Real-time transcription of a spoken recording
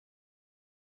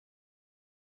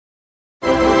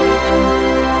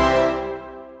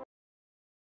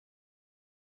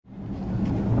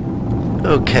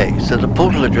Okay, so the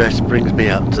portal address brings me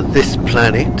up to this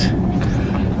planet.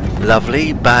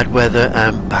 Lovely, bad weather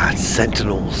and bad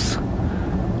sentinels.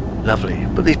 Lovely,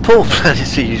 but these poor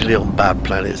planets are usually on bad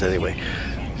planets anyway.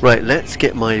 Right, let's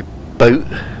get my boat.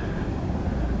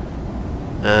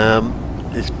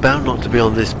 It's bound not to be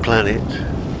on this planet.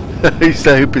 I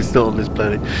hope it's not on this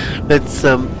planet. Let's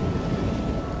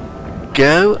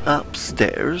go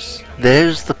upstairs.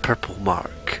 There's the purple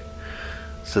mark.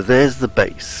 So there's the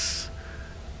base.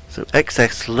 So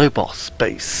XX Lobos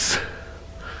base.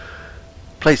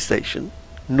 PlayStation.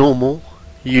 Normal.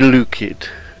 Euclid.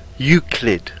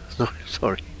 Euclid. No,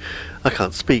 sorry. I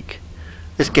can't speak.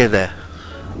 Let's go there.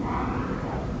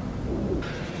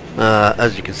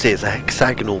 As you can see, it's a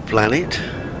hexagonal planet.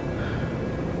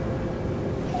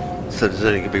 So there's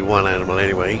only going to be one animal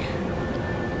anyway.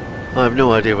 I have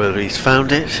no idea whether he's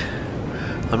found it.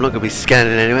 I'm not going to be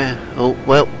scanning anywhere. Oh,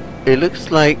 well, it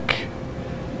looks like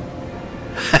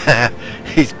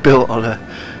he's built on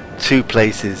two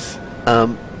places.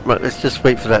 Right, let's just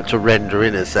wait for that to render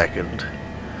in a second.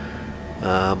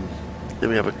 Let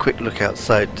me have a quick look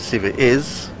outside to see if it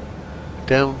is.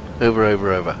 Down, over,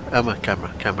 over, over.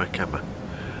 Camera.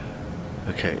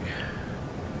 Okay.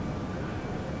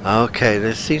 Okay,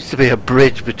 there seems to be a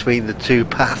bridge between the two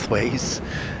pathways.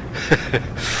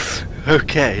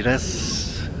 Okay,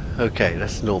 that's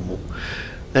normal.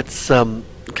 Let's come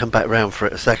back round for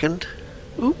it a second.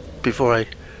 Oop, before I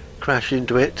crash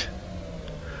into it.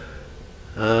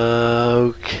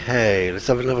 Okay, let's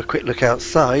have another quick look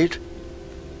outside.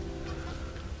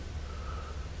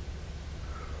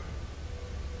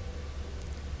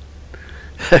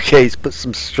 Okay, he's put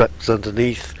some struts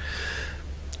underneath.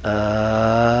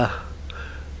 There's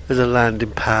a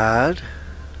landing pad.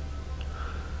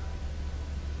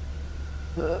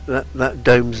 That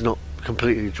dome's not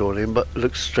completely drawn in, but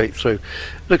looks straight through.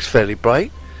 Looks fairly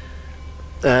bright.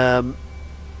 I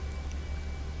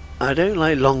don't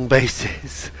like long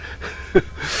bases.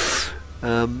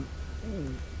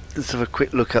 Let's have a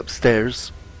quick look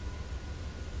upstairs.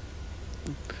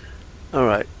 All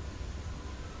right.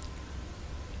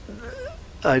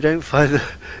 I don't find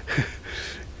that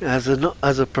as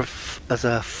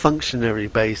a functionary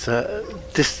base,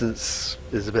 distance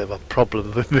is a bit of a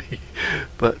problem for me.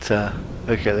 But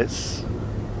okay, that's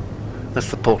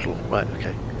the portal, right?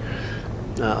 Okay,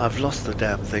 I've lost the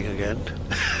damn thing again.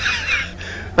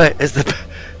 Right,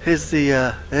 here's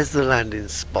the landing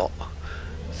spot.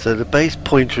 So the base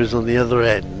pointer is on the other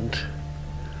end.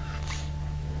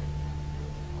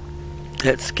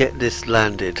 Let's get this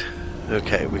landed.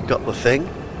 Okay, we've got the thing.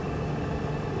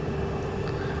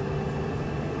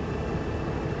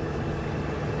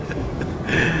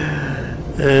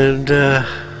 And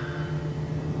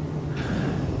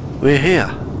we're here.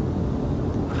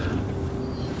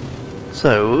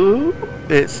 So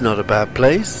it's not a bad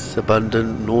place,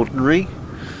 abundant and ordinary.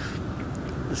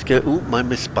 Let's go. Oh, my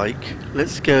missed bike.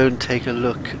 Let's go and take a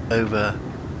look over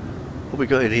what we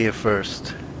got in here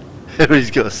first.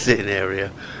 He's got a sitting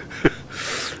area.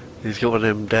 He's got one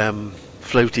of them damn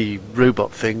floaty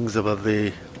robot things above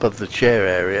the chair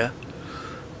area.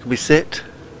 Can we sit?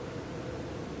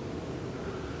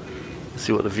 Let's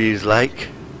see what the view's like.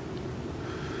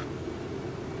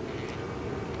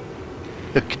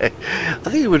 Okay, I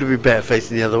think it would have been better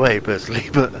facing the other way personally,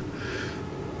 but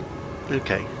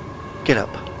okay. Get up.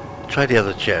 Try the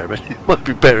other chair, but it might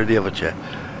be better in the other chair.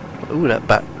 Ooh, that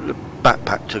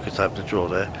backpack took a time to draw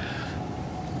there.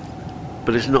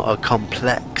 But it's not a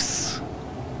complex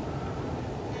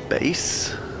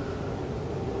base.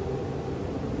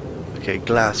 Okay,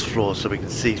 glass floor so we can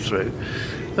see through.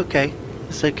 Okay,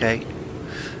 it's okay.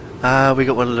 We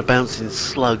got one of the bouncing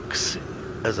slugs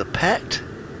as a pet.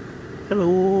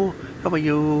 Hello, how are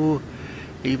you?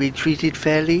 Are you being treated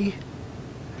fairly?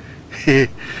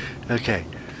 Okay.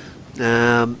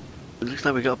 It looks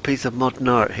like we got a piece of modern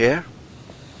art here.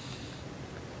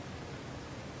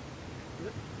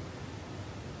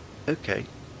 Okay,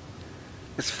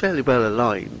 it's fairly well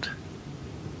aligned.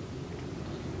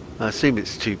 I assume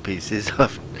it's two pieces.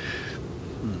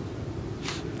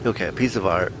 Okay, a piece of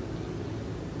art.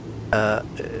 Yeah,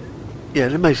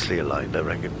 they're mostly aligned, I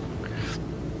reckon.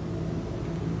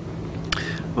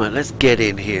 Right, let's get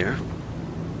in here.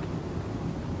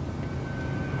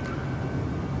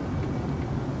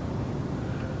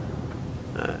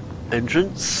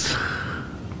 Entrance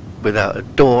without a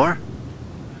door.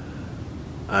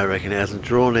 I reckon it hasn't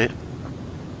drawn it.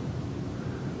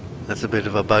 That's a bit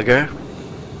of a bugger.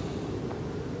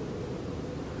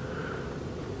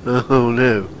 Oh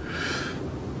no.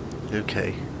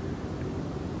 Okay.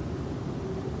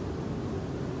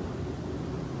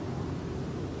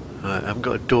 Right, I haven't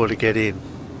got a door to get in.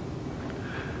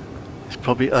 It's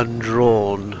probably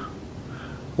undrawn.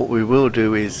 What we will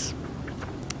do is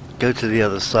go to the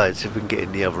other side, see if we can get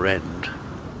in the other end.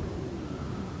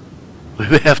 We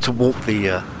may have to walk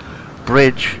the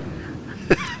bridge.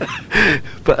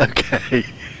 But okay.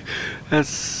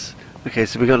 That's okay,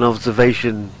 so we got an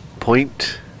observation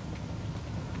point.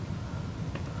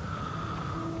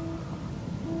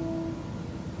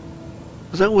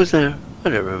 Was that always there? I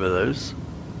don't remember those.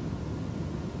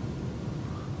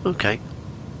 Okay.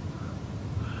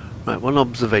 Right, one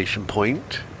observation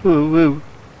point. Woo woo.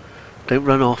 Don't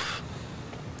run off.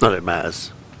 Not it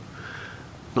matters.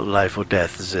 Not life or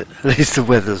death, is it? At least the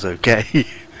weather's okay.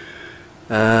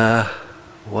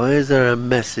 Why is there a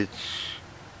message?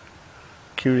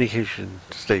 Communication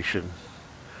station.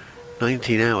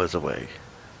 19 hours away.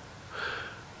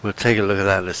 We'll take a look at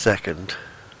that in a second.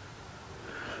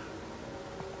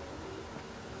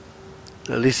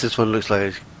 At least this one looks like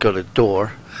it's got a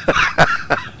door.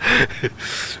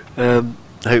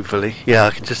 Hopefully. Yeah,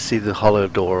 I can just see the hollow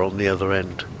door on the other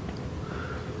end.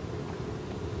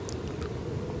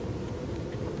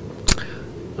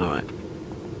 Alright.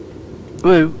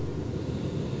 Woo!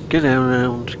 Get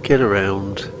around, get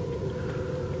around.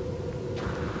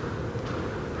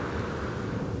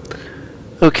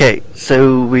 Okay,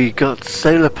 so we got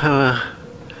solar power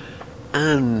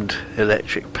and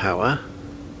electric power.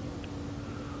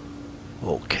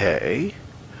 Okay.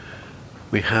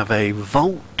 We have a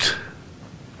vault.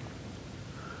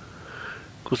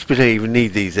 Of course we don't even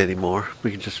need these anymore.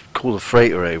 We can just call the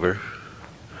freighter over.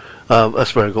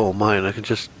 That's where I got all mine. I can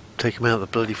just take them out of the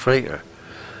bloody freighter.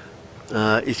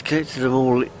 He's connected them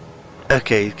all.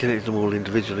 Okay, he's connected them all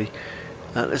individually.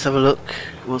 Let's have a look.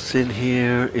 What's in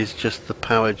here is just the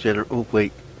power generator. Oh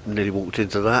wait, nearly walked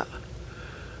into that.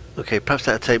 Okay, perhaps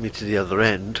that'll take me to the other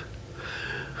end.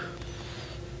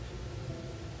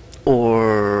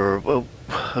 Or, well,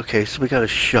 okay, so we got a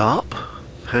shop.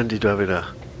 Handy to having a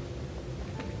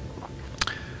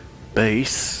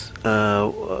base.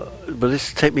 Will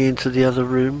this take me into the other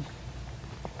room?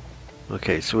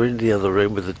 Okay, so we're in the other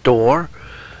room with a door.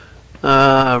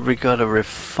 We got a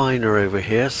refiner over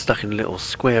here, stuck in a little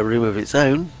square room of its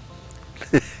own.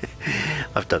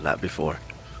 I've done that before.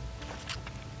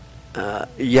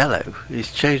 Yellow.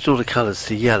 He's changed all the colours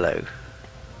to yellow.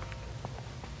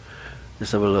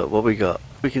 Let's have a look. What we got?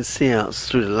 We can see out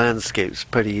through the landscapes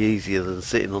pretty easier than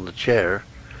sitting on the chair.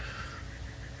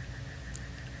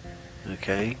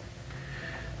 Okay.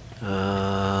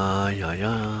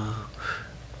 Yeah.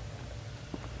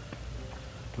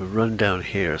 We'll run down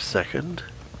here a second.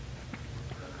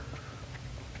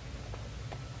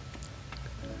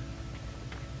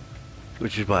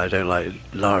 Which is why I don't like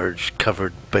large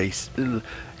covered base,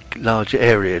 large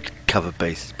area covered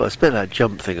bases. But I expect that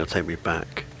jump thing will take me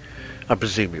back. I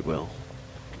presume it will.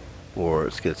 Or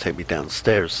it's going to take me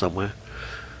downstairs somewhere.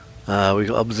 We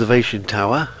got observation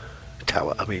tower.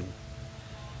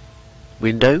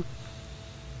 Window.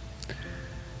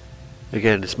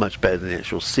 Again, it's much better than the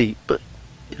actual seat, but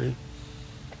you know.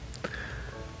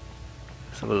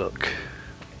 Let's have a look.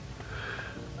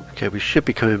 Okay, we should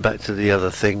be coming back to the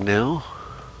other thing now.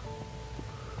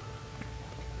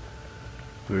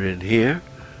 We're in here.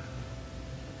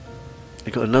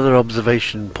 We've got another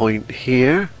observation point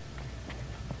here.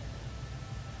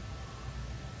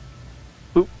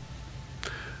 Oop.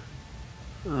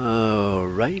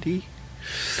 Alrighty.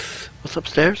 What's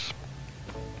upstairs?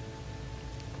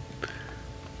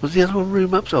 Was the other one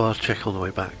room up? Oh, I'll check on the way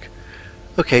back.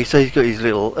 Okay, so he's got his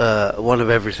little one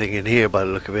of everything in here by the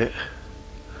look of it.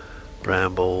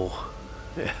 Bramble.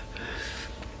 Yeah.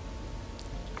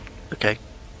 Okay.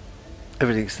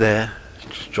 Everything's there.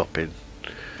 Just drop in.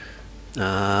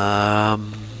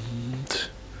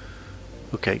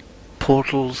 Okay.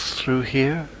 Portals through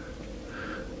here.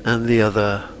 And the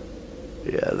other.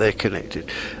 Yeah, they're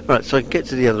connected. Right, so I can get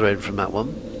to the other end from that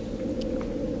one.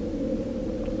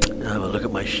 Have a look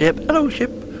at my ship. Hello,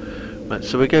 ship. Right,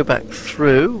 so we go back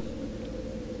through.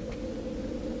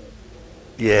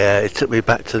 Yeah, it took me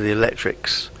back to the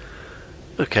electrics.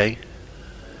 Okay,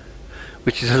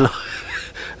 which is a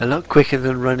lot quicker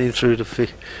than running through the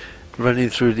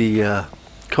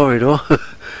corridor.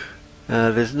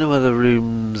 There's no other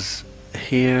rooms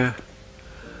here,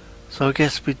 so I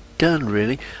guess we're done.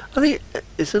 Really, I think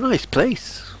it's a nice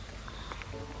place.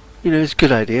 You know, it's a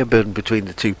good idea building between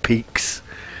the two peaks.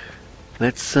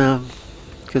 Let's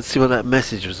see what that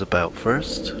message was about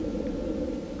first.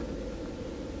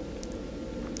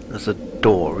 There's a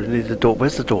door. We need the door.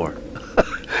 Where's the door?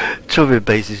 Trouble with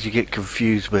bases, you get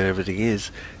confused where everything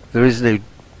is. There is no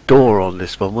door on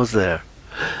this one, was there?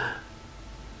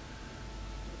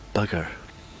 Bugger.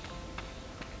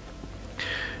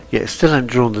 Yeah, it still hasn't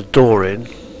drawn the door in,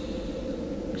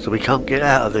 so we can't get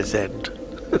out of this end.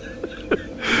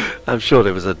 I'm sure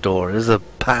there was a door. There's a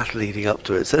path leading up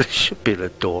to it, so there should be a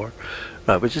door.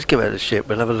 Right, we'll just get out of the ship.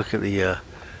 We'll have a look at the...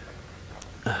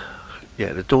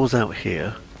 yeah, the door's out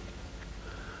here.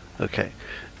 Okay,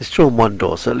 it's drawn one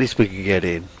door, so at least we can get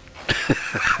in.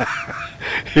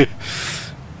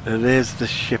 And there's the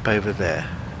ship over there.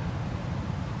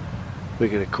 We're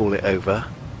going to call it over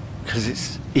because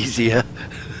it's easier.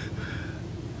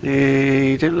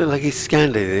 He don't look like he's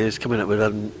scanned anything. He's coming up with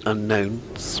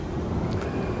unknowns.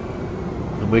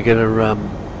 And we're going to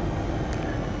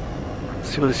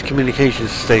see what this communication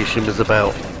station was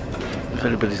about. If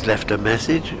anybody's left a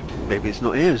message, maybe it's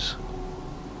not his.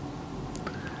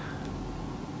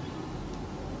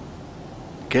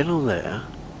 Get on there.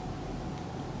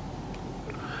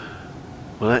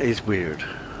 Well, that is weird.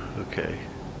 Okay.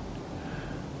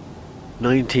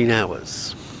 19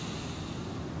 hours.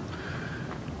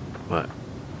 Right.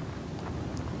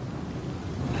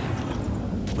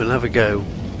 We'll have a go.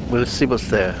 We'll see what's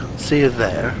there. See you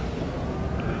there.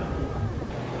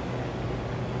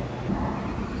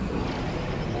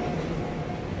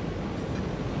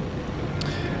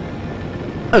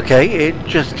 Okay, it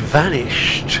just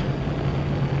vanished.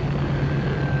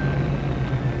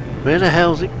 Where the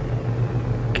hell's it?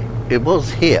 It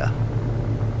was here.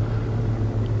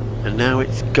 And now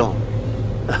it's gone.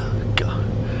 Oh, God.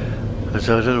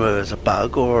 So I don't know whether it's a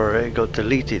bug or it got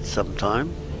deleted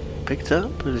sometime. Picked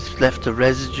up and it's left a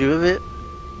residue of it.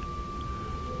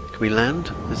 Can we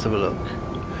land? Let's have a look.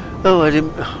 Oh, I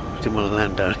didn't want to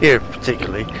land down here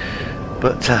particularly.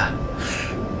 But,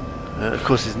 of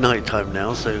course it's night time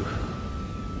now, so...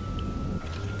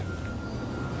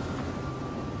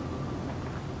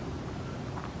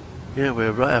 Yeah,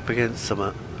 we're right up against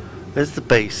something. There's the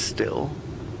base still.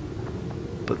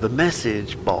 But the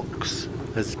message box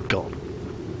has gone.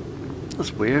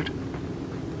 That's weird.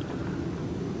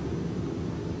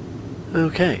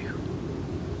 Okay.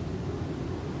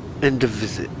 End of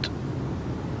visit.